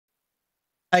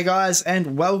Hey guys,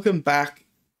 and welcome back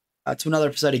to another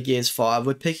episode of Gears 5.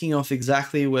 We're picking off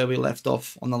exactly where we left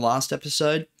off on the last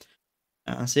episode.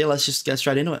 So yeah, let's just get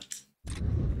straight into it.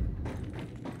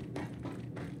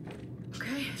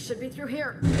 Okay, should be through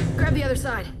here. Grab the other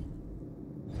side.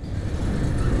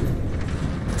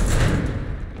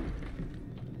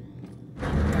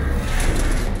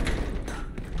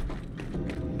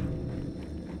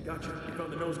 Gotcha. You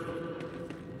found the nose cone.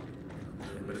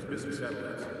 But it's missing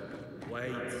satellites.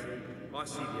 Wait. I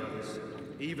see the others.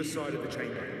 Either side of the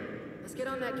chamber. Let's get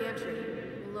on that gantry.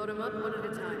 We'll load them up one at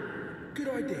a time. Good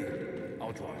idea.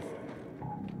 I'll drive.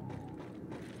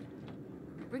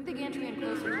 Bring the gantry in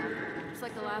closer, just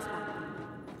like the last one.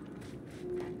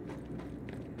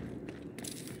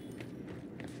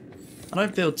 I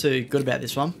don't feel too good about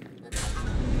this one.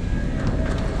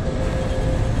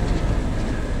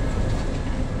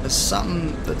 There's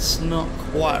something that's not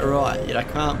quite right, yet I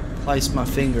can't place my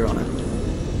finger on it.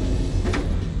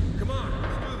 Come on,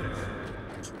 let's do this.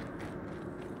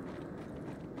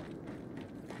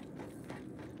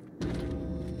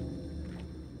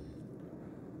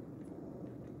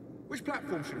 Which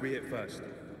platform should we hit first?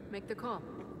 Make the call.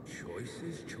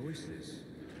 Choices.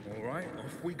 All right,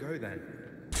 off we go then.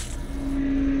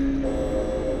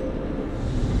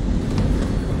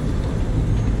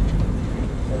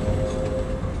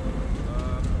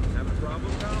 Have a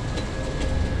problem now?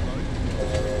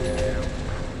 Yeah.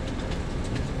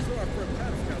 So our friend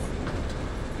Pat's cousin.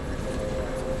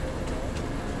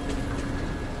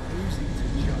 Who's he to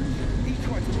judge? He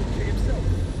tried to look at himself.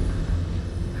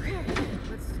 Okay,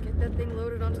 let's get that thing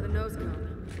loaded onto the nose cone.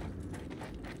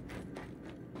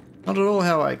 Not at all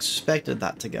how I expected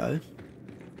that to go.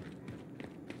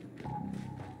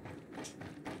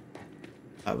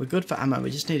 We're good for ammo,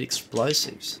 we just need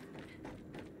explosives.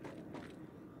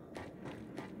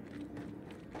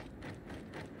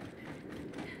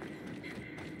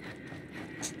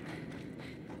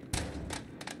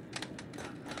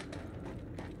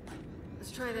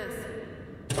 Let's try this.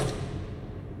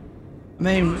 I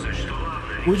mean,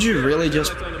 would you really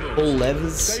just pull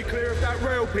levers? Stay clear of that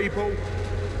rail, people.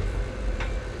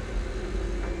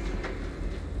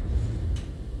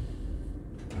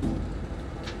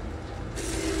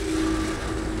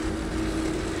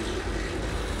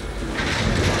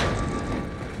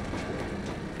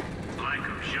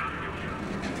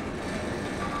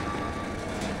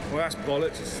 Well, that's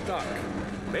bollocks. It's stuck.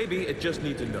 Maybe it just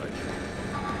needs a nudge.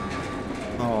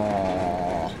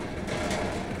 Aww.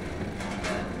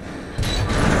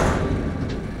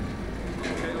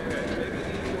 Okay. Maybe it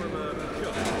needs more of a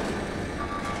shot.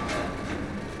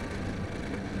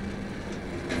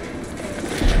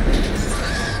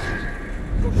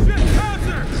 Oh shit!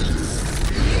 Panzer!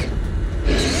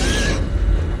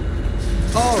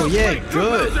 Oh yeah,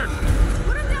 good. Panzer!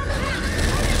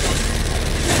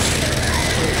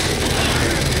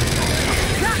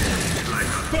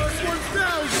 First one's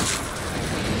down!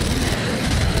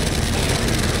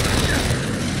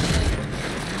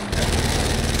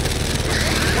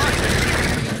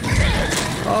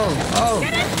 Oh.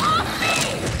 Get it off me!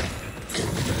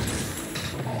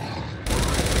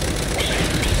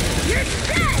 You're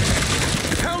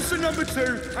dead! Council number 2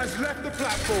 has left the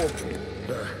platform.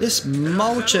 This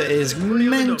mulcher is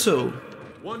mental.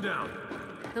 One down.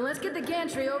 Then let's get the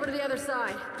gantry over to the other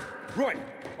side. Right,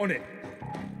 on it.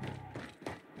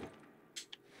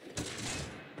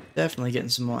 Definitely getting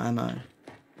some more ammo.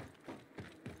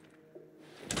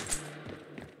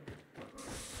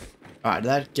 Alright, did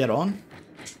that get on?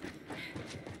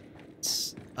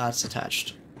 That's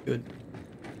attached. Good.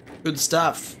 Good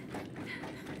stuff.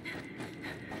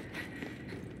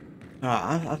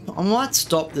 Alright, I might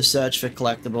stop the search for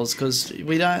collectibles because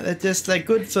we don't. They're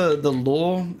good for the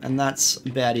lore, and that's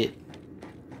about it.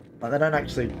 Like, they don't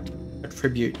actually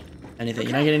attribute anything.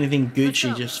 You don't get anything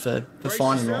Gucci just for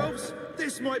finding them.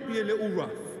 This might be a little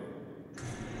rough.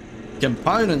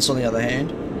 Components, on the other hand,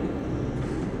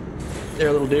 they're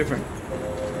a little different.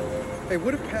 Hey,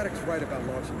 what if Paddock's right about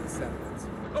launching these satellites?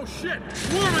 Oh shit!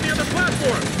 Swarm on the other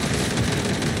platform!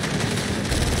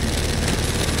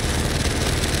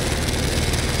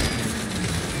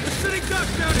 There's sitting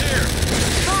ducks down here!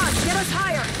 Come on, get us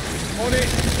higher! On it!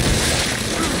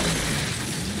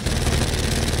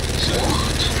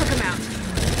 Took him out. I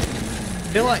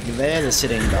feel like they're the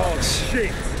sitting Oh ducks.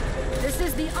 shit! This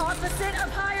is the opposite of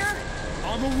higher?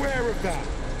 I'm aware of that.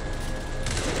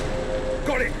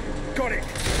 Got it!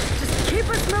 Just keep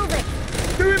us moving!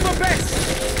 Doing my best!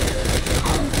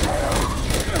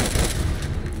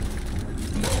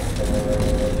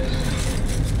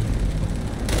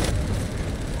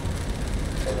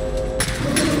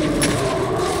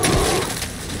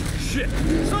 shit!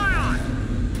 Scion!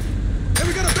 And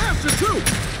we got a bastard too!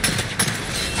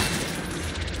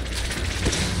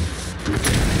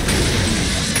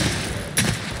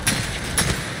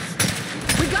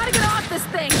 We gotta get off this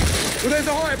thing! Well, there's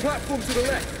a higher platform to the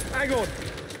left. Hang on.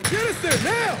 Get us there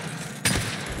now!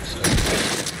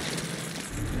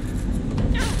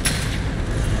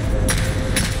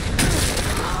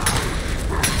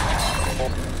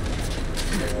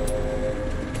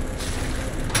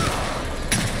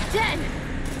 Dead!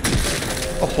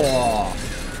 Oh,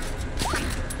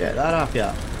 get that up,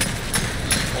 yeah.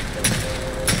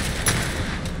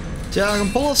 See, I can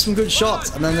pull off some good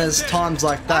shots, and then there's times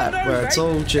like that where it's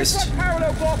all just. It's like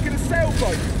parallel barking a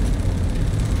sailboat.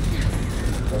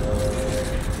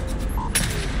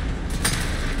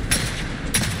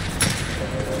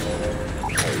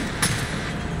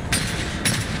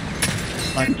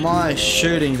 Like, my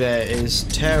shooting there is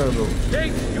terrible.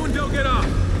 Kate, you and Bill get off.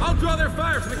 I'll draw their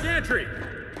fire from the gantry.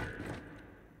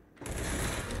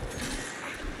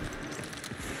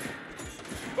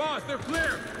 Boss, they're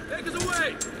clear. Take us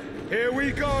away. Here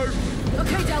we go.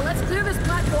 Okay, Del, let's clear this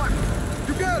platform.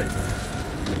 You got it!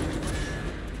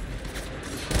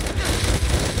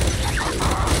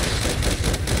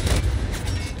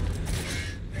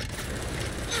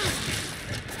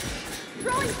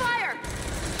 Throwing fire!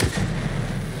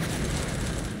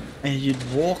 And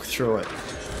you'd walk through it.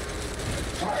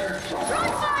 Throwing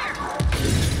fire!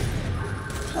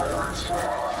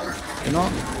 You're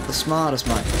not the smartest,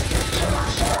 mate.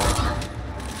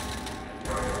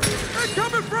 They're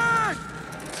coming, Frank!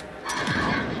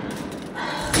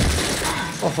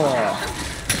 Oh,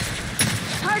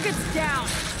 Target's down!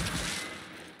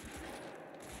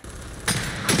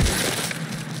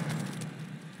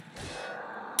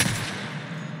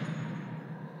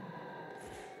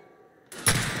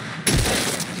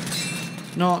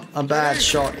 not a bad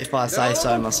shot if I say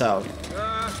so myself.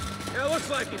 Yeah, looks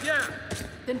like it, yeah.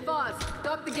 Then Foz,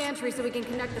 dock the gantry so we can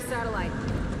connect the satellite.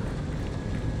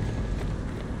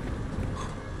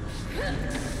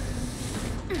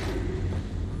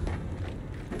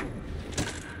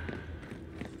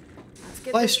 Let's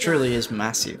get Place this truly done. is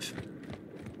massive.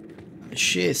 The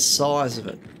sheer size of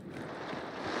it.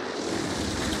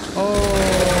 Oh,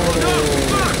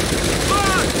 Fuck!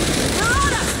 Fuck! They're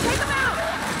on us! Take them out!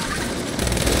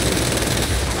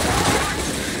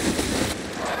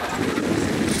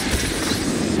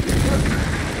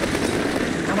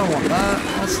 I don't want that.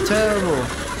 That's terrible.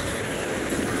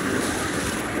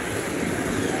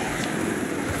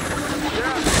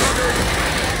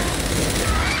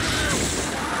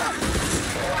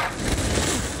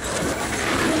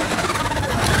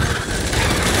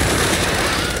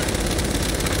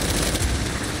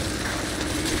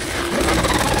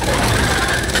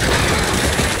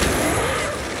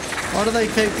 Why do they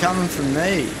keep coming from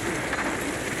me?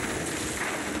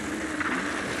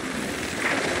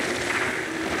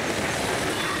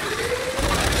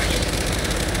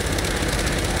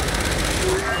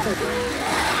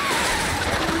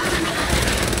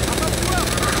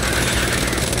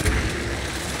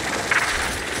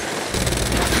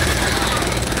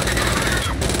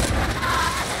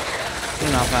 I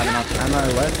don't have enough ammo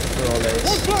left for all these.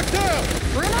 One block down!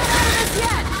 We're not out of this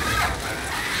yet!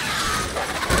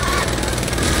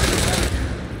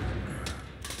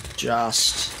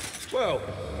 Just. Well,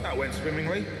 that went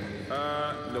swimmingly.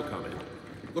 No comment.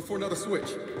 Look for another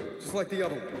switch, just like the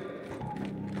other one.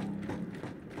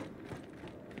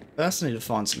 First I need to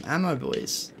find some ammo,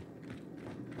 boys.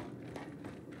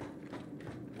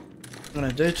 I'm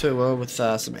gonna do too well with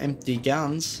some empty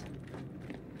guns.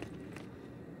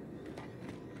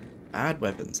 Bad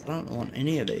weapons. I don't want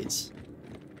any of these.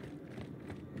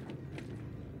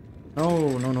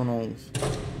 No, no, no, no.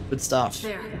 Good stuff.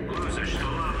 There.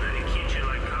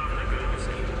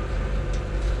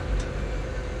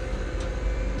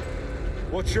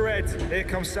 Watch your head. Here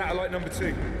comes satellite number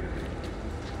 2.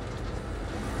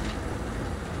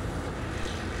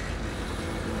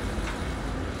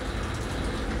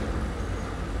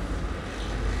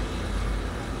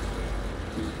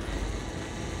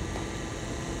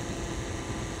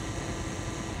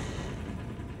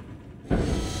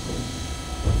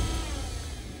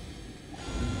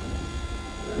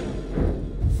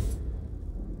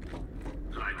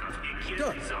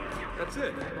 That's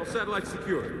it. All satellites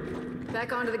secure.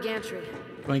 Back onto the gantry.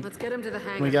 Can we, Let's get him to the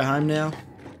hangar. can we go home now?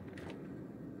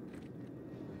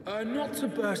 Not to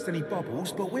burst any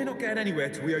bubbles, but we're not getting anywhere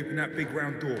till we open that big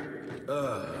round door.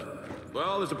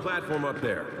 Well, there's a platform up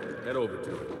there. Head over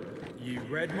to it. You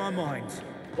read my mind.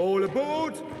 All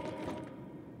aboard!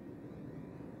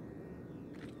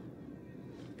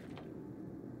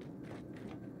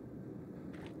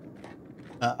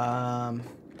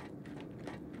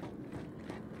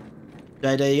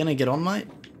 JD, you gonna get on, mate?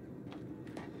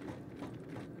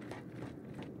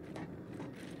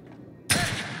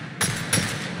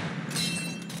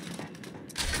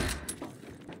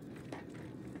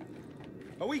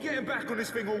 Are we getting back on this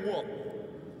thing or what?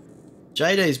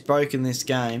 JD's broken this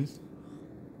game.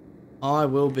 I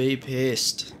will be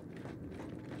pissed.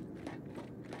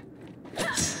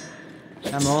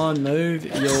 Come on, move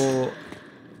your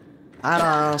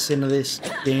ass into this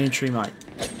gantry, mate.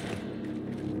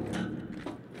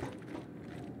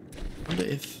 Wonder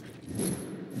if...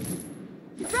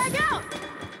 Drag out!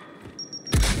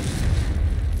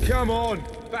 Come on,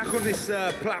 back on this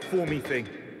platformy thing.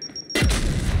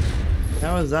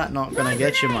 How is that not gonna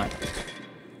get you, mate?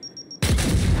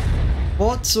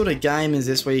 What sort of game is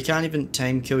this where you can't even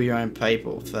team kill your own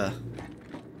people for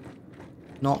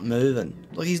not moving?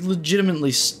 Like, he's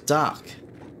legitimately stuck.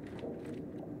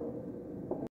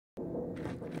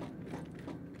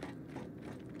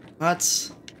 That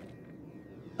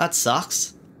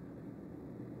sucks.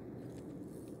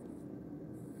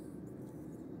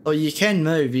 Oh, you can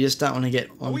move, you just don't want to get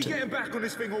onto... Are we getting back on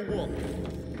this thing or what?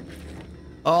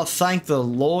 Oh, thank the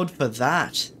Lord for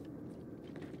that.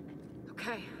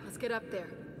 Okay, let's get up there.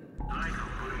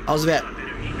 I was about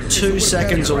 2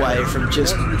 seconds away from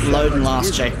just loading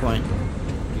last checkpoint.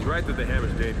 He's right that the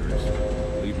hammer's dangerous.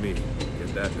 Believe me,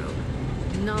 get that now.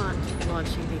 Not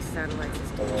launching these satellites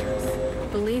is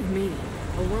dangerous. Believe me,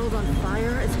 a world on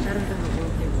fire is better than the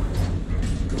world they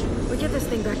want. We get this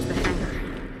thing back to the hangar.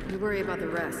 We worry about the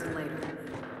rest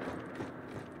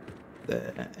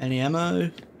later. Any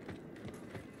ammo?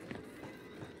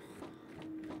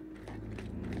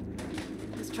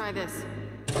 Let's try this.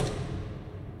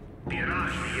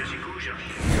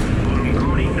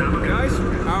 Guys,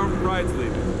 our ride's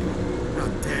leaving.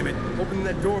 God damn it. Opening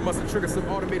that door must have triggered some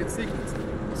automated sequence.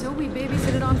 So we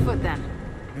babysit it on foot then.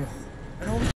 And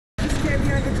all this can't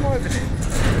behind the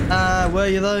driving. Were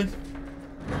you though?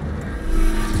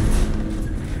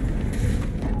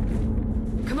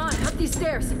 Come on, up these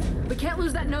stairs. We can't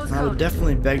lose that nose I would cone.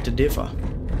 definitely beg to differ.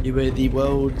 You were the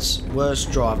world's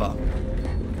worst driver.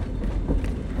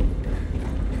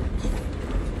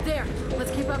 There,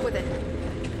 let's keep up with it.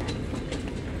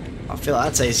 I feel like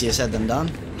that's easier said than done.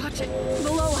 Watch it,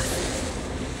 below us.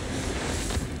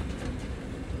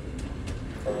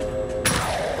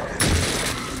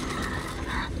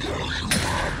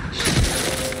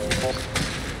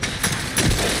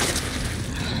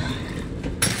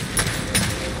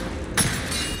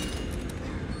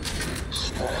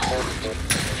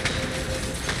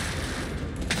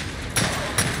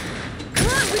 Come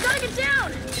on, we gotta get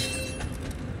down!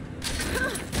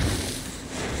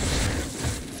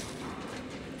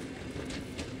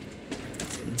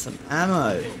 And some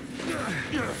ammo.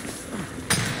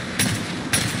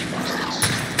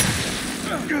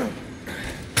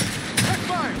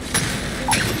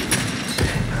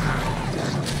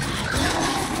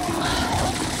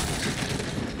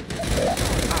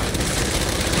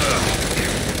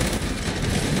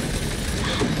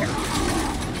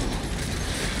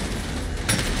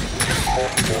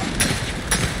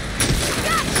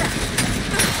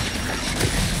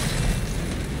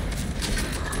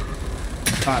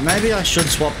 Alright, maybe I should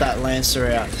swap that Lancer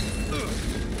out.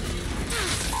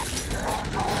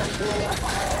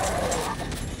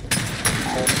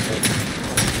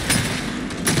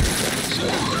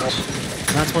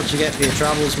 That's what you get for your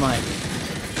troubles, mate.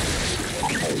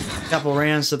 Couple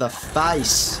rounds to the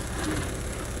face.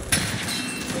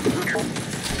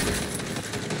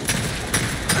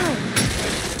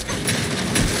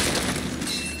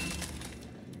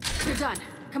 You're done.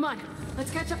 Come on,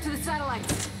 let's catch up to the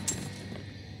satellites.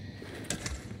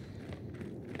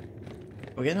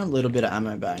 We're getting a little bit of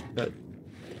ammo back, but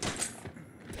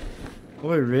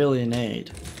what we really need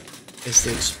is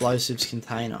the explosives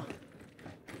container.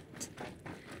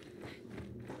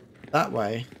 That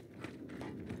way,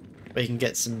 we can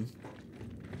get some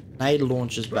nade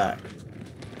launchers back.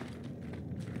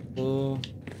 Oh,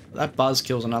 that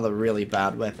buzzkill's another really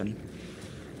bad weapon.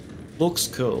 Looks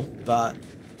cool, but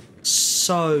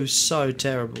so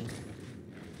terrible.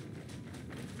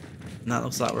 And that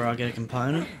looks like where I get a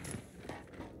component.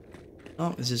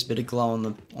 Oh, there's this bit of glow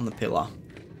on the pillar.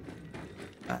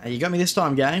 You got me this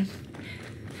time, game.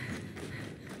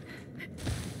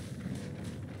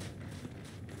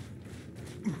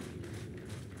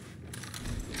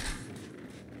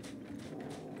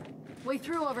 Way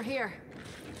through over here.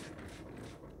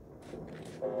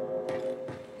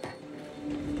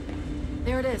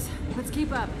 There it is. Let's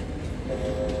keep up.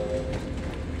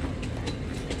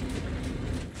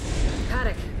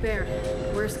 Attic, Baird.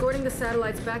 We're escorting the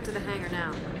satellites back to the hangar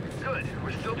now. Good.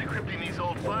 We're still decrypting these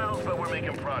old files, but we're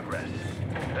making progress.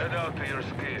 Head out to your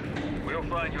skiff. We'll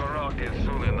find your rocket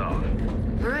soon enough.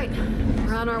 All right,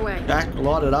 we're on our way. Jack,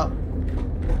 light it up.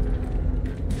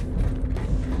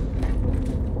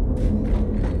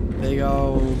 Big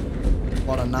old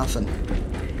lot of nothing.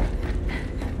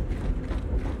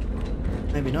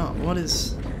 Maybe not. What do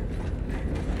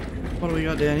we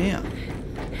got down here?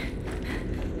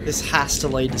 This has to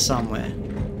lead to somewhere.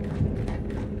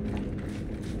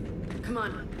 Come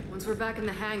on. Once we're back in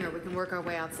the hangar, we can work our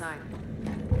way outside.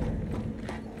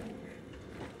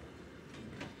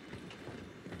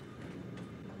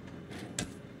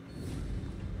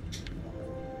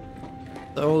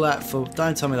 So all that for...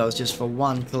 Don't tell me that was just for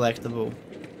one collectible.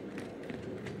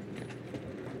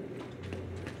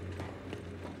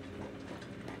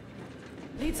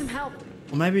 Need some help.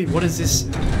 Or maybe, what is this?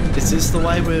 Is this the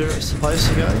way we're supposed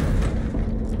to go?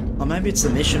 Or maybe it's the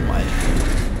mission way.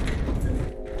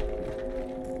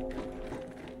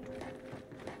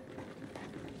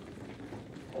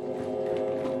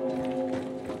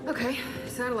 Okay,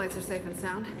 satellites are safe and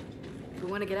sound. If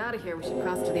we want to get out of here, we should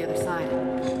cross to the other side.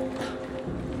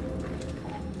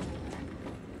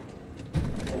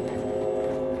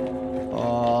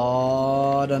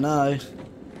 Oh, I don't know.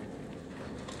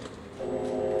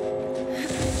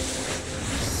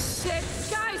 Shit,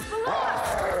 guys, below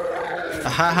us!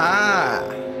 Ha!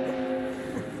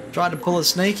 Tried to pull a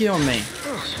sneaky on me.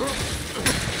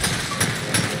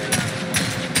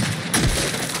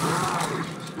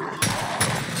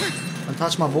 Don't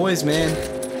touch my boys, man.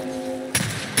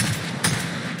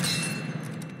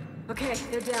 Okay,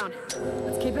 they're down.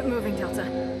 Let's keep it moving, Delta.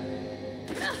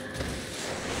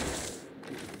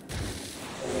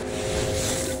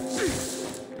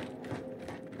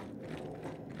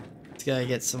 Let's go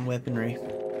get some weaponry.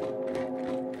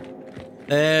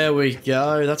 There we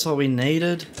go. That's what we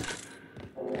needed.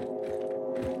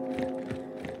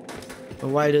 We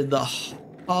waited the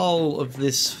whole of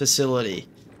this facility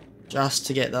just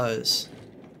to get those.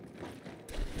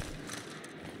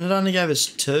 It only gave us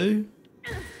 2.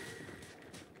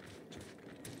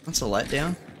 That's a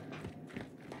letdown.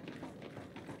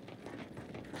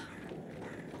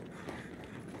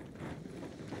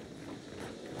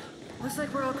 Looks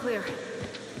like we're all clear.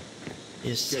 You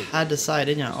just had to say,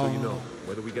 didn't you? So you know,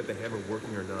 whether we get the hammer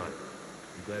working or not,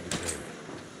 I'm glad you came.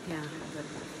 Yeah, but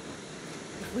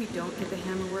if we don't get the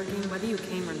hammer working, whether you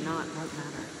came or not won't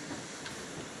matter.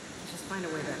 Just find a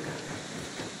way back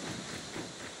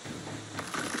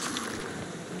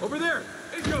up. Over there!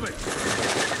 Incoming!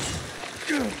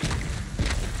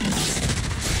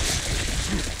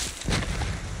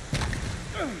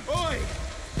 Oi!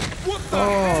 What the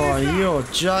Oh, you're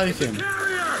joking.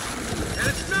 carrier! And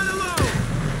it's not alone!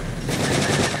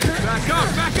 Back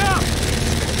up! Back up!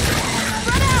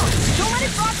 Run out! Don't let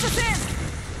it box us in!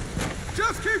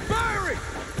 Just keep firing!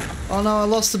 Oh no, I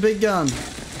lost the big gun.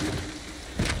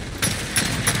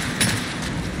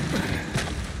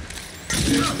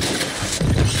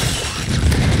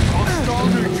 Hostile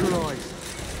neutralized.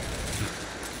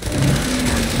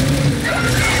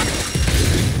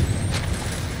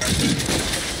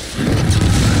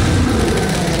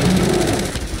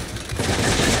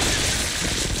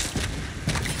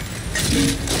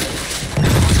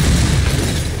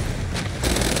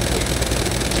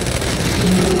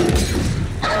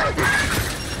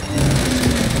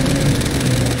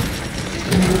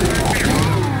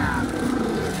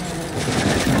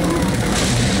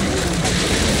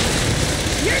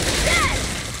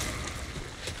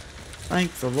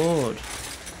 Thank the Lord.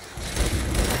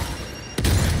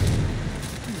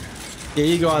 Yeah,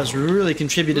 you guys really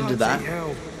contributed to that. Bloody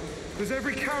hell. Does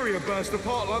every carrier burst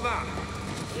apart like that?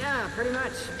 Yeah, pretty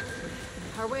much.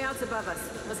 Our way out's above us.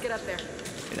 Let's get up there.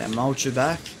 Get that mulcher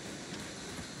back.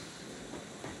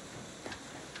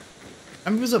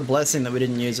 And it was a blessing that we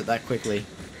didn't use it that quickly.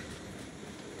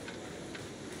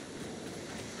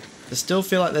 I still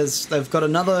feel like they've got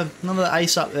another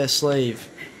ace up their sleeve.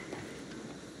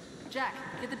 Jack,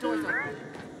 get the doors open.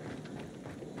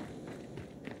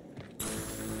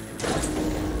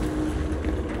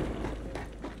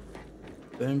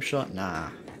 Boom shot?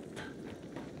 Nah.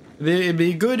 It'd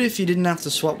be good if you didn't have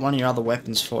to swap one of your other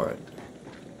weapons for it.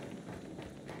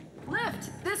 Lift!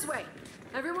 This way!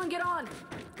 Everyone get on!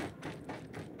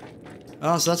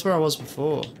 Oh, so that's where I was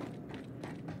before.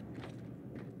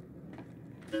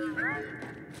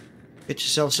 Get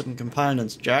yourself some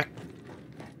components, Jack.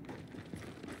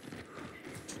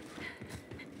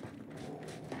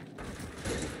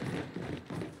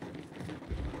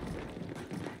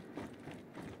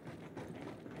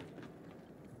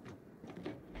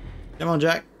 Come on,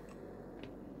 Jack.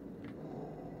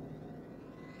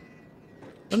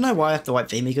 I don't know why I have to wait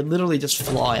for him. He could literally just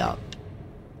fly up.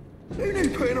 Who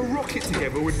knew putting a rocket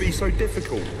together would be so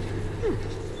difficult?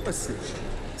 Let's see.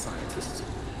 Scientists,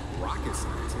 rocket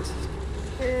scientists,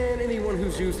 and anyone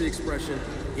who's used the expression,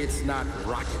 it's not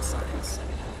rocket science.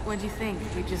 What do you think?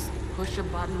 We just push a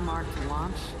button marked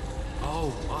launch?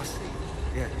 Oh, I see.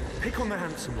 Yeah, pick on the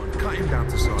handsome one. Cut him down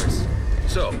to size.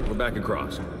 So, we're back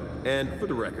across. And for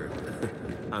the record,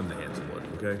 I'm the handsome one,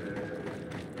 okay?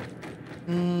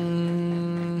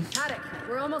 Paddock,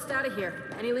 we're almost out of here.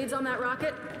 Any leads on that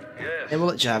rocket? Yes. Yeah, we'll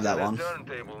let you have that one.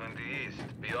 Turntable in the east,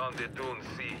 beyond the Dune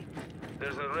Sea.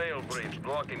 There's a rail bridge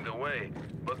blocking the way,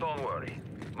 but don't worry.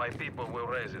 My people will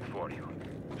raise it for you.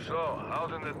 So,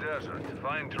 out in the desert,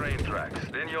 find train tracks.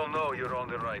 Then you'll know you're on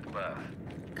the right path.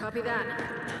 Copy that.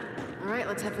 All right,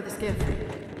 let's head for the skiff.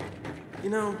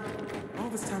 You know, all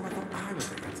this time I thought I was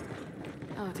the handsome.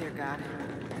 Oh, dear God.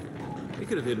 We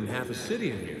could have hidden half a city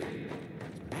in here.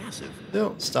 It's massive.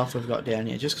 Still stuff we've got down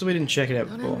here, just because we didn't check it out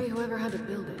Don't before. envy whoever had to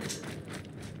build it.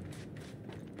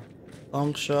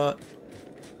 Long shot.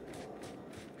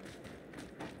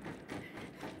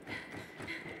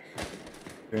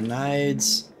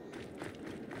 Grenades.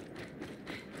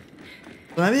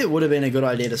 Well, maybe it would have been a good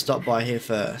idea to stop by here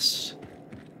first.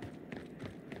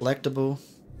 Collectible.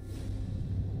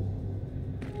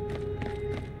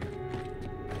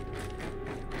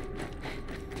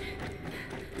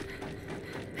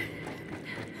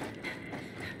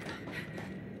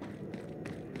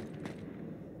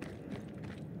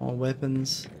 More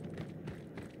weapons.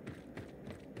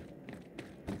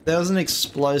 There was an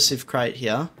explosive crate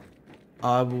here.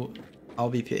 I'll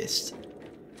be pissed.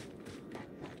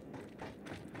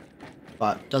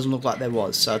 But doesn't look like there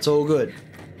was, so it's all good.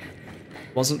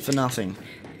 Wasn't for nothing.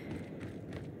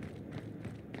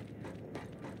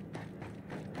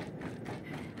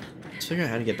 Let's figure out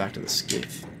how to get back to the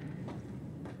skiff.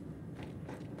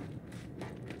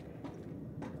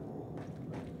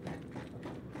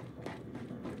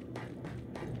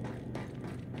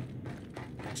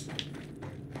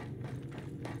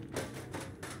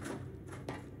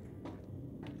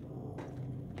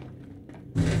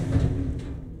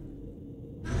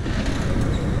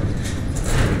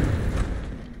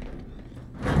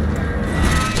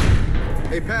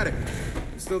 Hey, Paddock,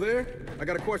 you still there? I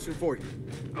got a question for you.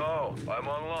 Oh, I'm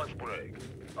on lunch break.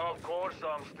 Of course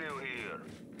I'm still here.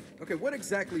 Okay, what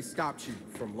exactly stopped you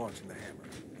from launching the hammer?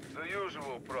 The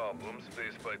usual problems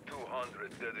faced by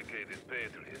 200 dedicated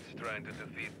patriots trying to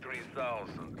defeat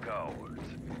 3,000 cowards.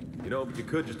 You know, you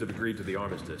could just have agreed to the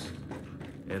armistice.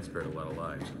 And spared a lot of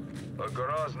lives. A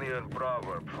Groznian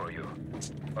proverb for you.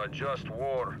 A just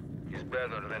war is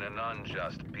better than an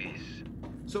unjust peace.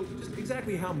 So, just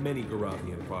exactly how many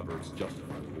Garathian proverbs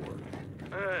justify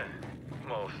war?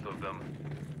 Most of them.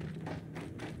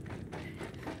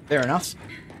 Fair enough.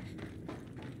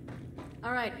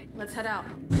 All right, let's head out.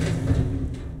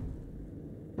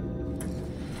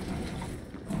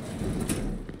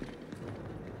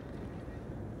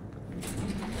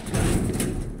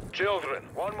 Children,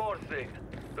 one more thing.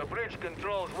 The bridge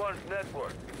controls one's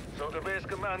network, so the base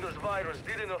commander's virus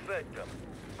didn't affect them.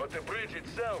 But the bridge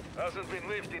itself hasn't been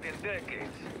lifted in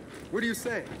decades. What are you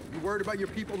saying? You worried about your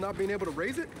people not being able to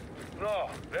raise it?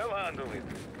 No, they'll handle it.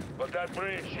 But that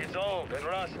bridge, it's old and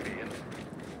rusty and...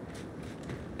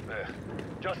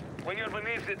 just when you're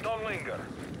beneath it, don't linger.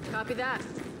 Copy that.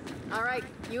 All right,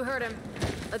 you heard him.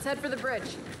 Let's head for the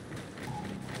bridge.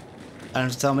 Don't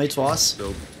have to tell me twice.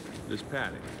 So, this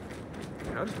Paddock.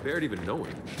 How does Barrett even know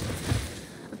him?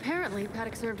 Apparently,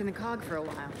 Paddock served in the COG for a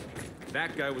while.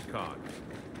 That guy was COG.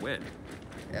 When?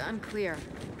 Unclear.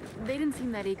 They didn't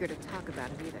seem that eager to talk about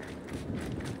it either.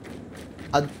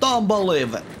 I don't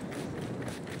believe it.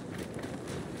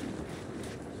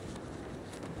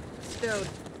 Stowed.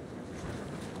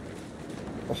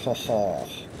 Oh, ho, ho.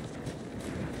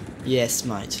 Yes,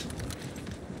 mate.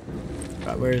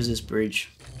 Right, where is this bridge?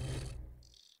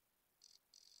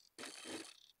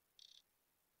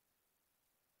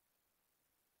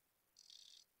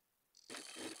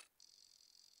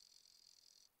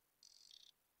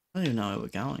 I don't even know where we're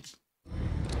going.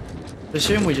 I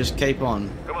assume we just keep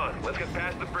on. Come on, let's get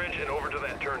past the bridge and over to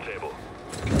that turntable.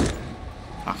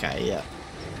 Okay, yeah.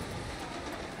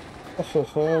 Oh ho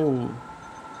ho.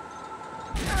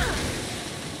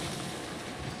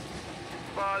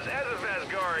 Boz, as a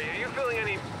Vasgari, are you feeling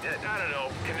any, I don't know,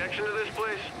 connection to this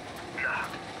place? Nah.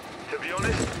 To be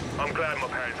honest, I'm glad my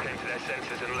parents came to their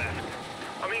senses and left.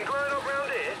 I mean, growing up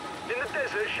around here, in the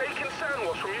desert, shaking sand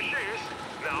wash from your shoes?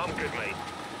 Nah, I'm good, mate.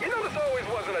 You know this always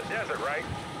wasn't a desert, right?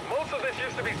 Most of this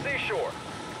used to be seashore.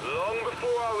 Long before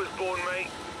I was born, mate.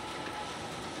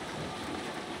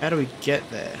 How do we get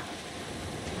there?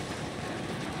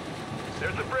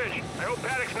 There's the bridge. I hope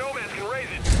Paddock's nomads can raise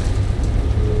it.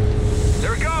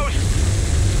 There it goes.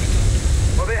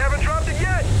 Well, they haven't dropped it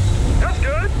yet. That's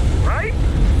good, right?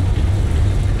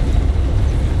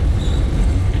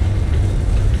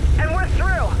 And we're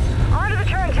through. Onto the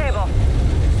turntable.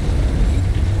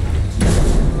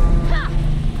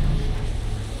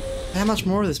 How much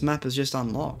more of this map is just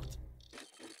unlocked?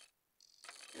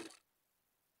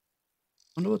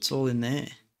 Wonder what's all in there.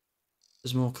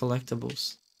 There's more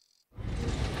collectibles.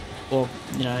 Or,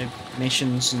 you know,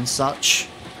 missions and such.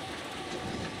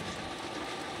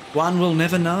 One will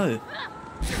never know.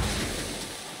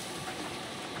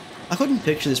 I couldn't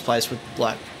picture this place with,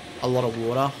 like, a lot of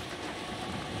water.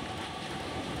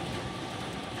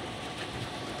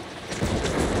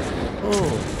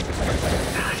 Oh.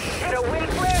 Shit, a wind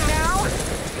flare now?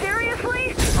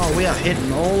 Seriously? Oh, we are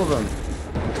hitting all of them.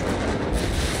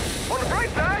 On the bright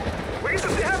side, we get to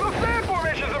see how those fan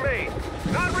formations are made.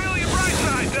 Not really a bright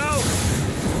side, though.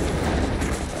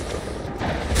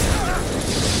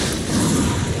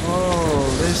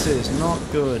 Oh, this is not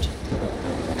good.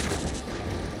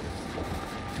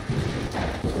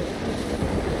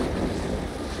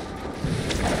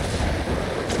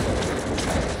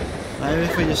 Maybe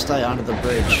if we just stay under the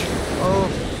bridge. Oh.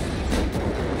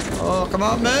 Oh, come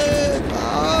on, man!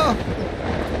 Ah!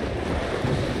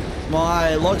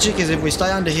 My logic is if we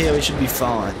stay under here, we should be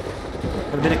fine.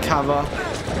 Got a bit of cover.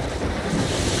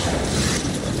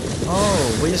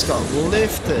 Oh, we just got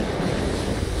lifted.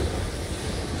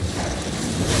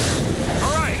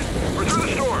 All right, we're through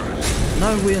the storm.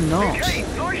 No, we're not. Okay,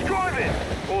 nice driving.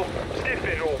 Or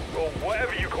sniffing, or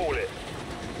whatever you call it.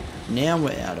 Now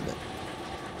we're out of it.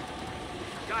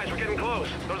 Guys, we're getting close.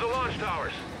 Those are launch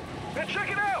towers. Now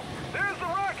check it out. There's the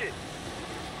rocket.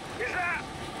 Is that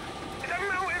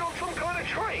mounted on some kind of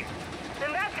train?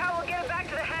 Then that's how we'll get it back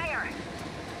to the hangar.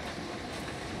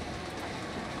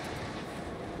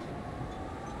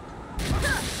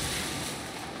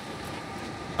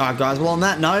 Alright guys, well on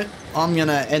that note, I'm going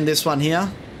to end this one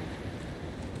here.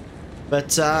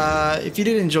 But if you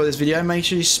did enjoy this video, make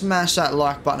sure you smash that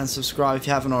like button and subscribe if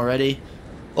you haven't already.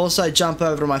 Also jump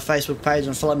over to my Facebook page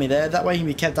and follow me there. That way you can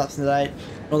be kept up to date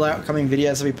on all the upcoming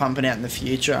videos I'll be pumping out in the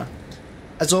future.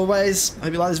 As always, I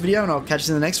hope you like this video and I'll catch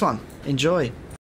you in the next one. Enjoy.